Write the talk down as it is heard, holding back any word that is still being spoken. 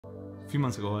few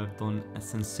months ago I've done a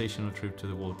sensational trip to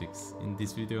the Baltics. In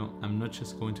this video I'm not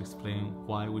just going to explain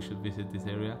why we should visit this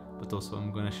area, but also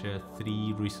I'm going to share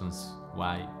 3 reasons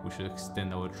why we should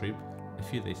extend our trip a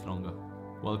few days longer.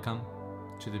 Welcome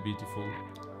to the beautiful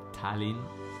Tallinn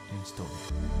in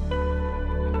Estonia.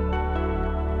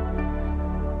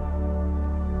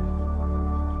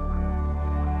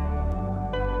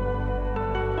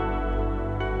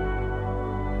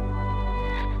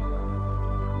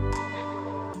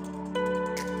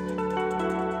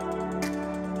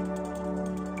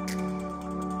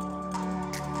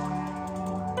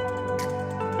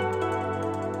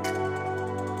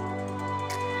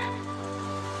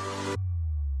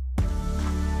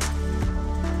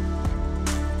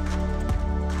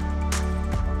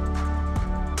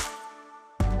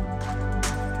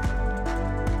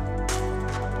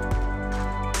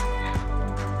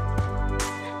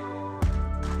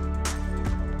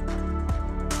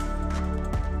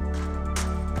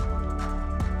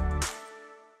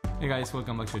 Hey guys,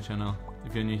 welcome back to the channel.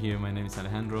 If you're new here, my name is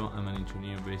Alejandro. I'm an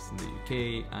engineer based in the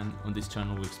UK, and on this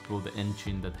channel we explore the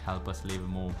engine that help us live a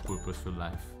more purposeful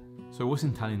life. So I was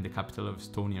in Tallinn, the capital of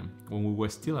Estonia, when we were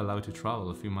still allowed to travel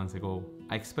a few months ago.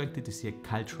 I expected to see a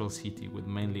cultural city with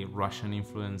mainly Russian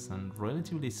influence and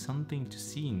relatively something to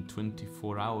see in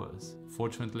 24 hours.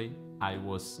 Fortunately, I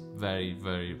was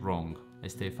very wrong. I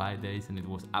stayed 5 days and it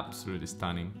was absolutely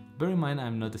stunning. Bear in mind,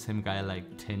 I'm not the same guy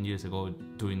like 10 years ago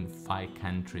doing 5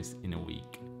 countries in a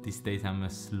week. These days I'm a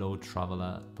slow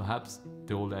traveler. Perhaps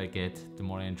the older I get, the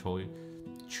more I enjoy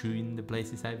chewing the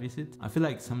places I visit. I feel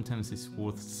like sometimes it's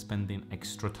worth spending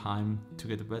extra time to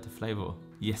get a better flavor.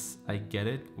 Yes, I get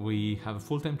it. We have a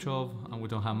full-time job and we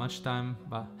don't have much time,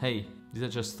 but hey, these are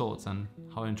just thoughts and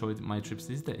how I enjoyed my trips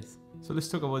these days. So let's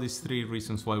talk about these 3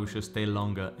 reasons why we should stay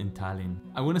longer in Tallinn.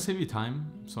 I want to save you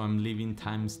time, so I'm leaving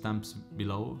timestamps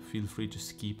below. Feel free to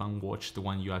skip and watch the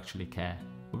one you actually care.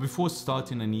 But before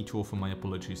starting, I need to offer my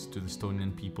apologies to the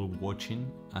Estonian people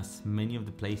watching, as many of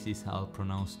the places I'll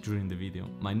pronounce during the video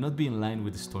might not be in line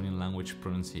with Estonian language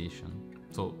pronunciation.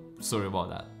 So sorry about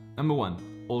that. Number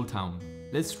 1, Old Town.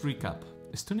 Let's recap.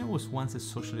 Estonia was once a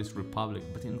socialist republic,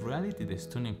 but in reality the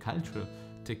Estonian culture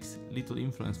takes little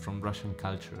influence from Russian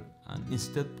culture and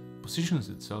instead positions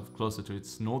itself closer to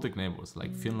its Nordic neighbors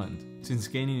like Finland. Since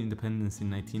gaining independence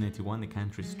in 1991, the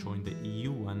country has joined the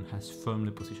EU and has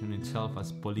firmly positioned itself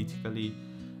as politically,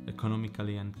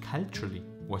 economically and culturally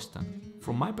Western.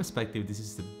 From my perspective, this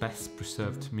is the best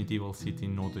preserved medieval city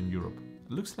in Northern Europe.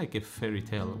 It looks like a fairy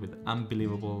tale with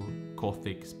unbelievable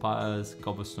Gothic spires,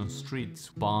 cobblestone streets,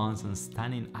 barns and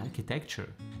stunning architecture.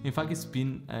 In fact, it's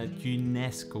been a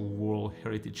UNESCO World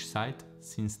Heritage Site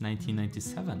since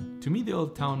 1997. To me, the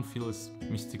old town feels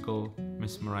mystical,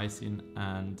 mesmerizing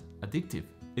and addictive.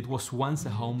 It was once a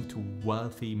home to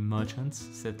wealthy merchants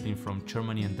settling from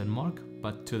Germany and Denmark,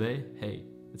 but today, hey,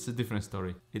 it's a different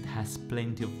story. It has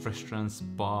plenty of restaurants,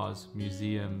 bars,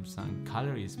 museums and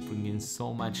galleries, bringing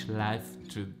so much life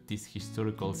to this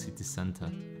historical city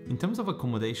center. In terms of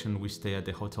accommodation, we stay at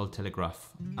the Hotel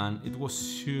Telegraph and it was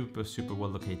super well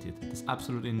located. There's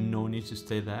absolutely no need to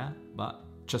stay there, but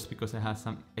just because I had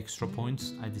some extra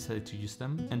points, I decided to use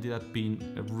them. Ended up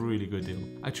being a really good deal.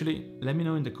 Actually, let me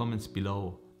know in the comments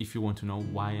below if you want to know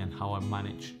why and how I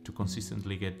managed to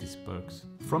consistently get these perks.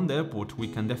 From the airport, we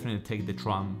can definitely take the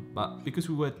tram, but because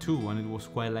we were 2 and it was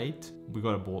quite late, we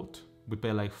got a Bolt. We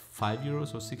pay like 5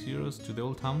 euros or 6 euros to the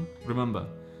old town. Remember,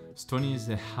 Estonia is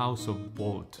the house of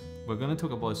Bolt. We're gonna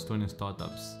talk about Estonian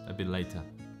startups a bit later.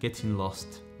 Getting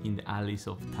lost in the alleys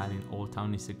of Tallinn Old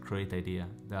Town is a great idea.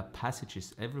 There are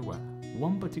passages everywhere.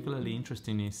 One particularly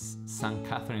interesting is St.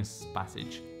 Catherine's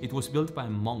Passage. It was built by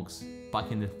monks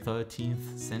back in the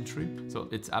 13th century, so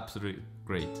it's absolutely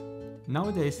great.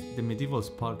 Nowadays, the medieval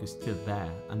spark is still there,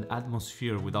 and the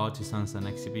atmosphere with artisans and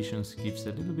exhibitions gives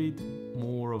a little bit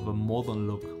more of a modern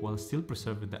look while still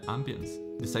preserving the ambience.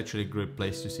 It's actually a great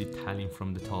place to see Tallinn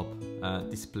from the top.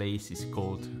 This place is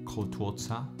called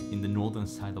Kotuotsa in the northern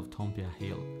side of Toompea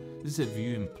Hill. This is a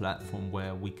viewing platform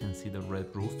where we can see the red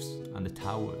roofs and the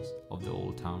towers of the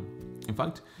old town. In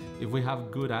fact, if we have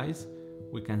good eyes,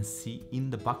 we can see in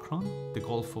the background the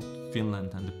Gulf of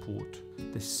Finland and the port.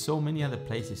 There's so many other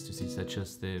places to see, such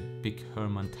as the Big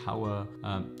Herman Tower,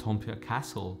 Toompea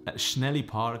Castle, Schnelli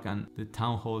Park and the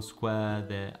Town Hall Square,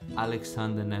 the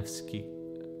Alexander Nevsky.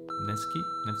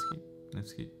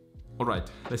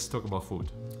 Alright, let's talk about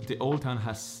food. The old town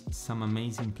has some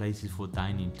amazing places for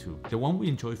dining too. The one we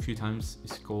enjoy a few times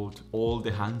is called All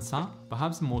the Hansa,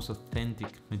 perhaps the most authentic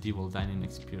medieval dining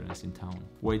experience in town.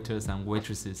 Waiters and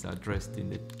waitresses are dressed in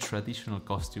the traditional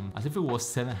costume as if it was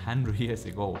 700 years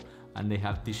ago, and they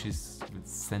have dishes with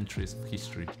centuries of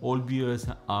history. All beers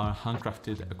are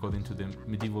handcrafted according to the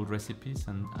medieval recipes,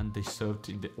 and they served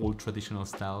in the old traditional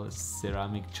style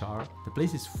ceramic jar. The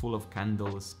place is full of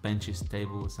candles, benches,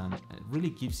 tables, and it really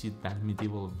gives you that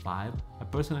medieval vibe. I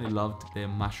personally loved the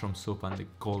mushroom soup and the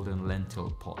golden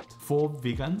lentil pot. For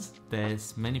vegans,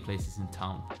 there's many places in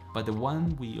town, but the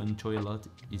one we enjoy a lot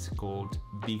is called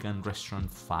Vegan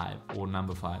Restaurant 5 or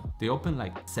number 5. They opened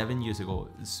like 7 years ago,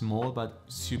 small but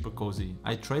super cozy.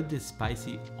 I tried the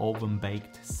spicy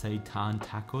oven-baked seitan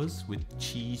tacos with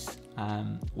cheese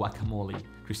and guacamole.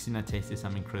 Christina tasted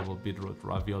some incredible beetroot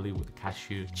ravioli with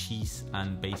cashew, cheese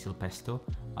and basil pesto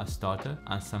as starter,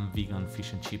 and some vegan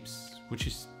fish and chips, which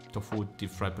is tofu, deep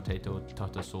fried potato,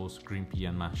 tartar sauce, green pea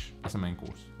and mash as a main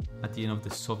course. At the end of the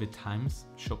Soviet times,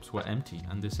 shops were empty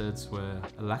and desserts were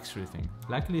a luxury thing.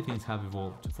 Luckily, things have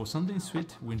evolved. For something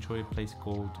sweet, we enjoy a place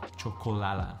called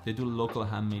Chocolala. They do local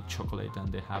handmade chocolate and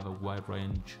they have a wide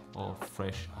range of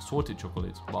fresh assorted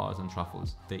chocolates, bars and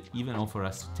truffles. They even offer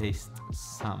us to taste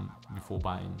some before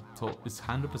buying. So it's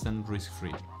 100%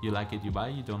 risk-free. You like it, you buy.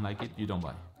 You don't like it, you don't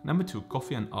buy. Number 2,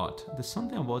 coffee and art. There's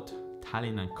something about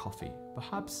Tallinn and coffee.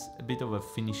 Perhaps a bit of a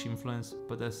Finnish influence,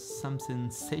 but there's some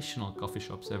sensational coffee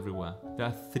shops everywhere. There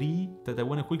are 3 that I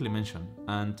want to quickly mention.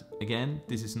 And again,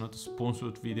 this is not a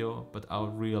sponsored video, but our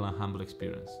real and humble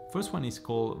experience. First one is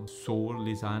called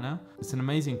Lisana. It's an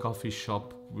amazing coffee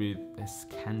shop with a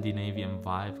Scandinavian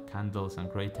vibe, candles and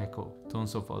great deco.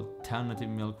 Tons of alternative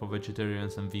milk for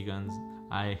vegetarians and vegans.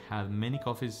 I had many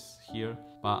coffees here,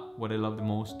 but what I loved the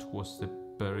most was the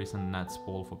berries and nuts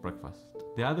bowl for breakfast.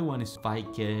 The other one is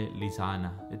Vaike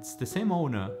Lisana. It's the same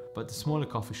owner, but the smaller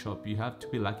coffee shop. You have to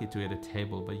be lucky to get a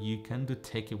table, but you can do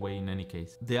takeaway in any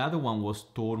case. The other one was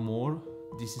Tormor.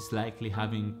 This is likely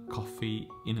having coffee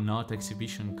in an art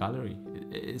exhibition gallery.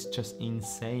 It's just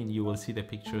insane. You will see the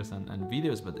pictures and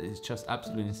videos, but it's just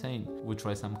absolutely insane. We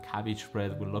tried some cabbage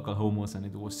bread with local hummus and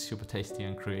it was super tasty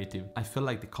and creative. I feel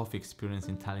like the coffee experience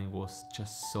in Tallinn was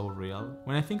just so real.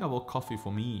 When I think about coffee,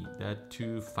 for me, there are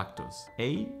 2 factors.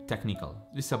 A, technical.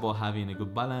 This is about having a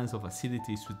good balance of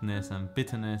acidity, sweetness and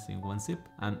bitterness in one sip.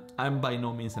 And I'm by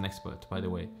no means an expert, by the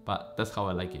way, but that's how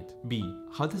I like it. B,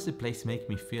 how does the place make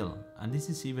me feel? And this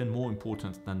is even more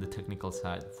important than the technical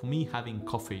side. For me, having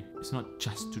coffee is not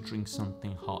just to drink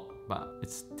something hot, but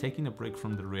it's taking a break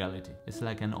from the reality. It's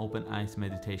like an open eyes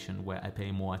meditation where I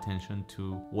pay more attention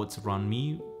to what's around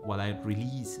me while I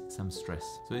release some stress.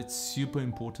 So it's super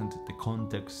important the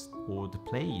context or the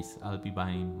place I'll be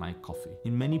buying my coffee.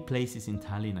 In many places in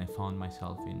Tallinn, I found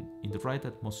myself in the right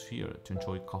atmosphere to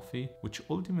enjoy coffee, which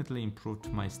ultimately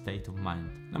improved my state of mind.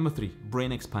 Number 3,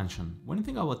 brain expansion. When I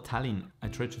think about Tallinn, I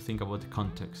try to think about the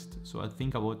context. So I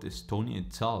think about Estonia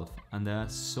itself, and there are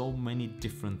so many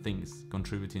different things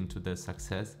contributing to their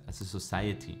success as a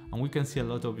society. And we can see a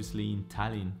lot obviously in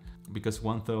Tallinn, because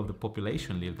 1/3 of the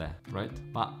population live there, right?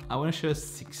 But I want to share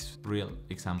 6 real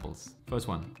examples. First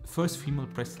one, first female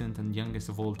president and youngest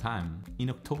of all time. In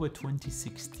October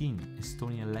 2016,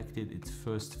 Estonia elected its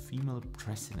first female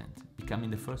president, becoming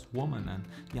the first woman and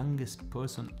youngest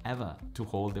person ever to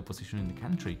hold the position in the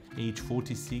country, age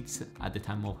 46 at the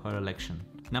time of her election.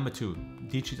 Number 2,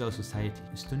 digital society.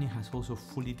 Estonia has also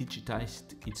fully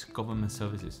digitized its government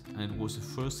services, and it was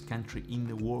the first country in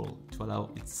the world to allow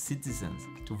its citizens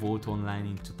to vote online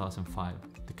in 2005.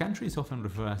 The country is often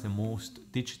referred as the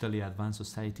most digitally advanced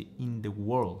society in the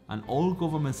world, and all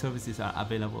government services are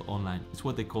available online. It's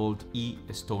what they called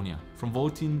e-Estonia, from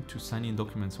voting to signing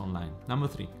documents online. Number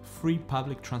 3, free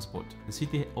public transport. The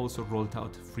city also rolled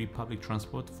out free public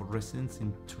transport for residents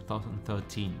in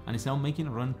 2013, and is now making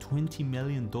around $20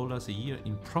 million a year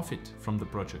in profit from the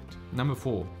project. Number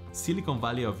 4, Silicon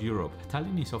Valley of Europe.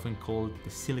 Tallinn is often called the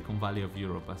Silicon Valley of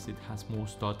Europe as it has more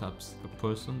startups per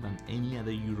person than any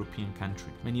other European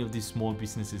country. Many of these small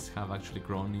businesses have actually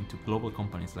grown into global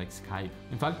companies like Skype.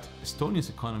 In fact, Estonia's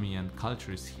economy and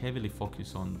culture is heavily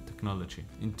focused on technology.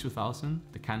 In 2000,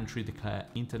 the country declared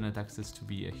internet access to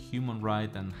be a human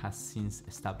right and has since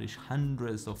established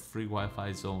hundreds of free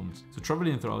Wi-Fi zones. So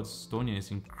traveling throughout Estonia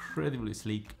is incredibly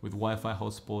sleek, with Wi-Fi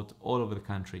hotspots all over the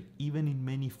country, even in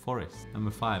many forests.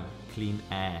 Number 5, clean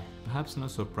air. Perhaps not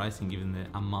surprising given the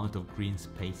amount of green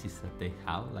spaces that they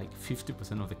have, like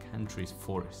 50% of the country is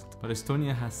forest. But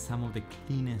Estonia has some of the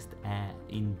cleanest air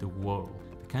in the world.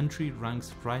 The country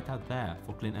ranks right out there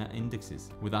for clean air indexes,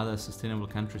 with other sustainable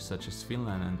countries such as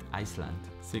Finland and Iceland.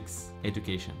 6,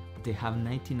 education. They have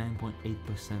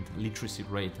 99.8% literacy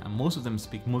rate, and most of them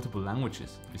speak multiple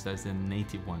languages besides their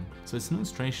native one. So it's not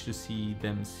strange to see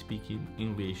them speaking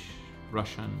English,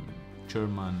 Russian,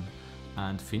 German,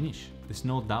 and Finnish. There's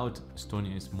no doubt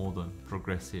Estonia is modern,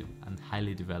 progressive, and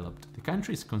highly developed. The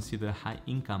country is considered high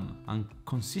income and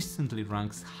consistently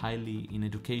ranks highly in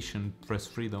education, press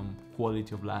freedom,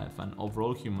 quality of life, and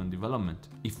overall human development.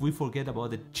 If we forget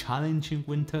about the challenging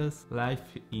winters, life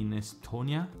in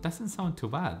Estonia doesn't sound too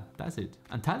bad, does it?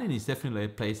 And Tallinn is definitely a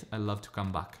place I love to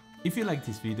come back. If you like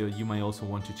this video, you might also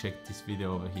want to check this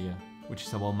video over here, which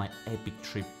is about my epic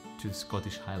trip to the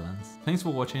Scottish Highlands. Thanks for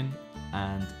watching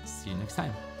and see you next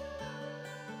time.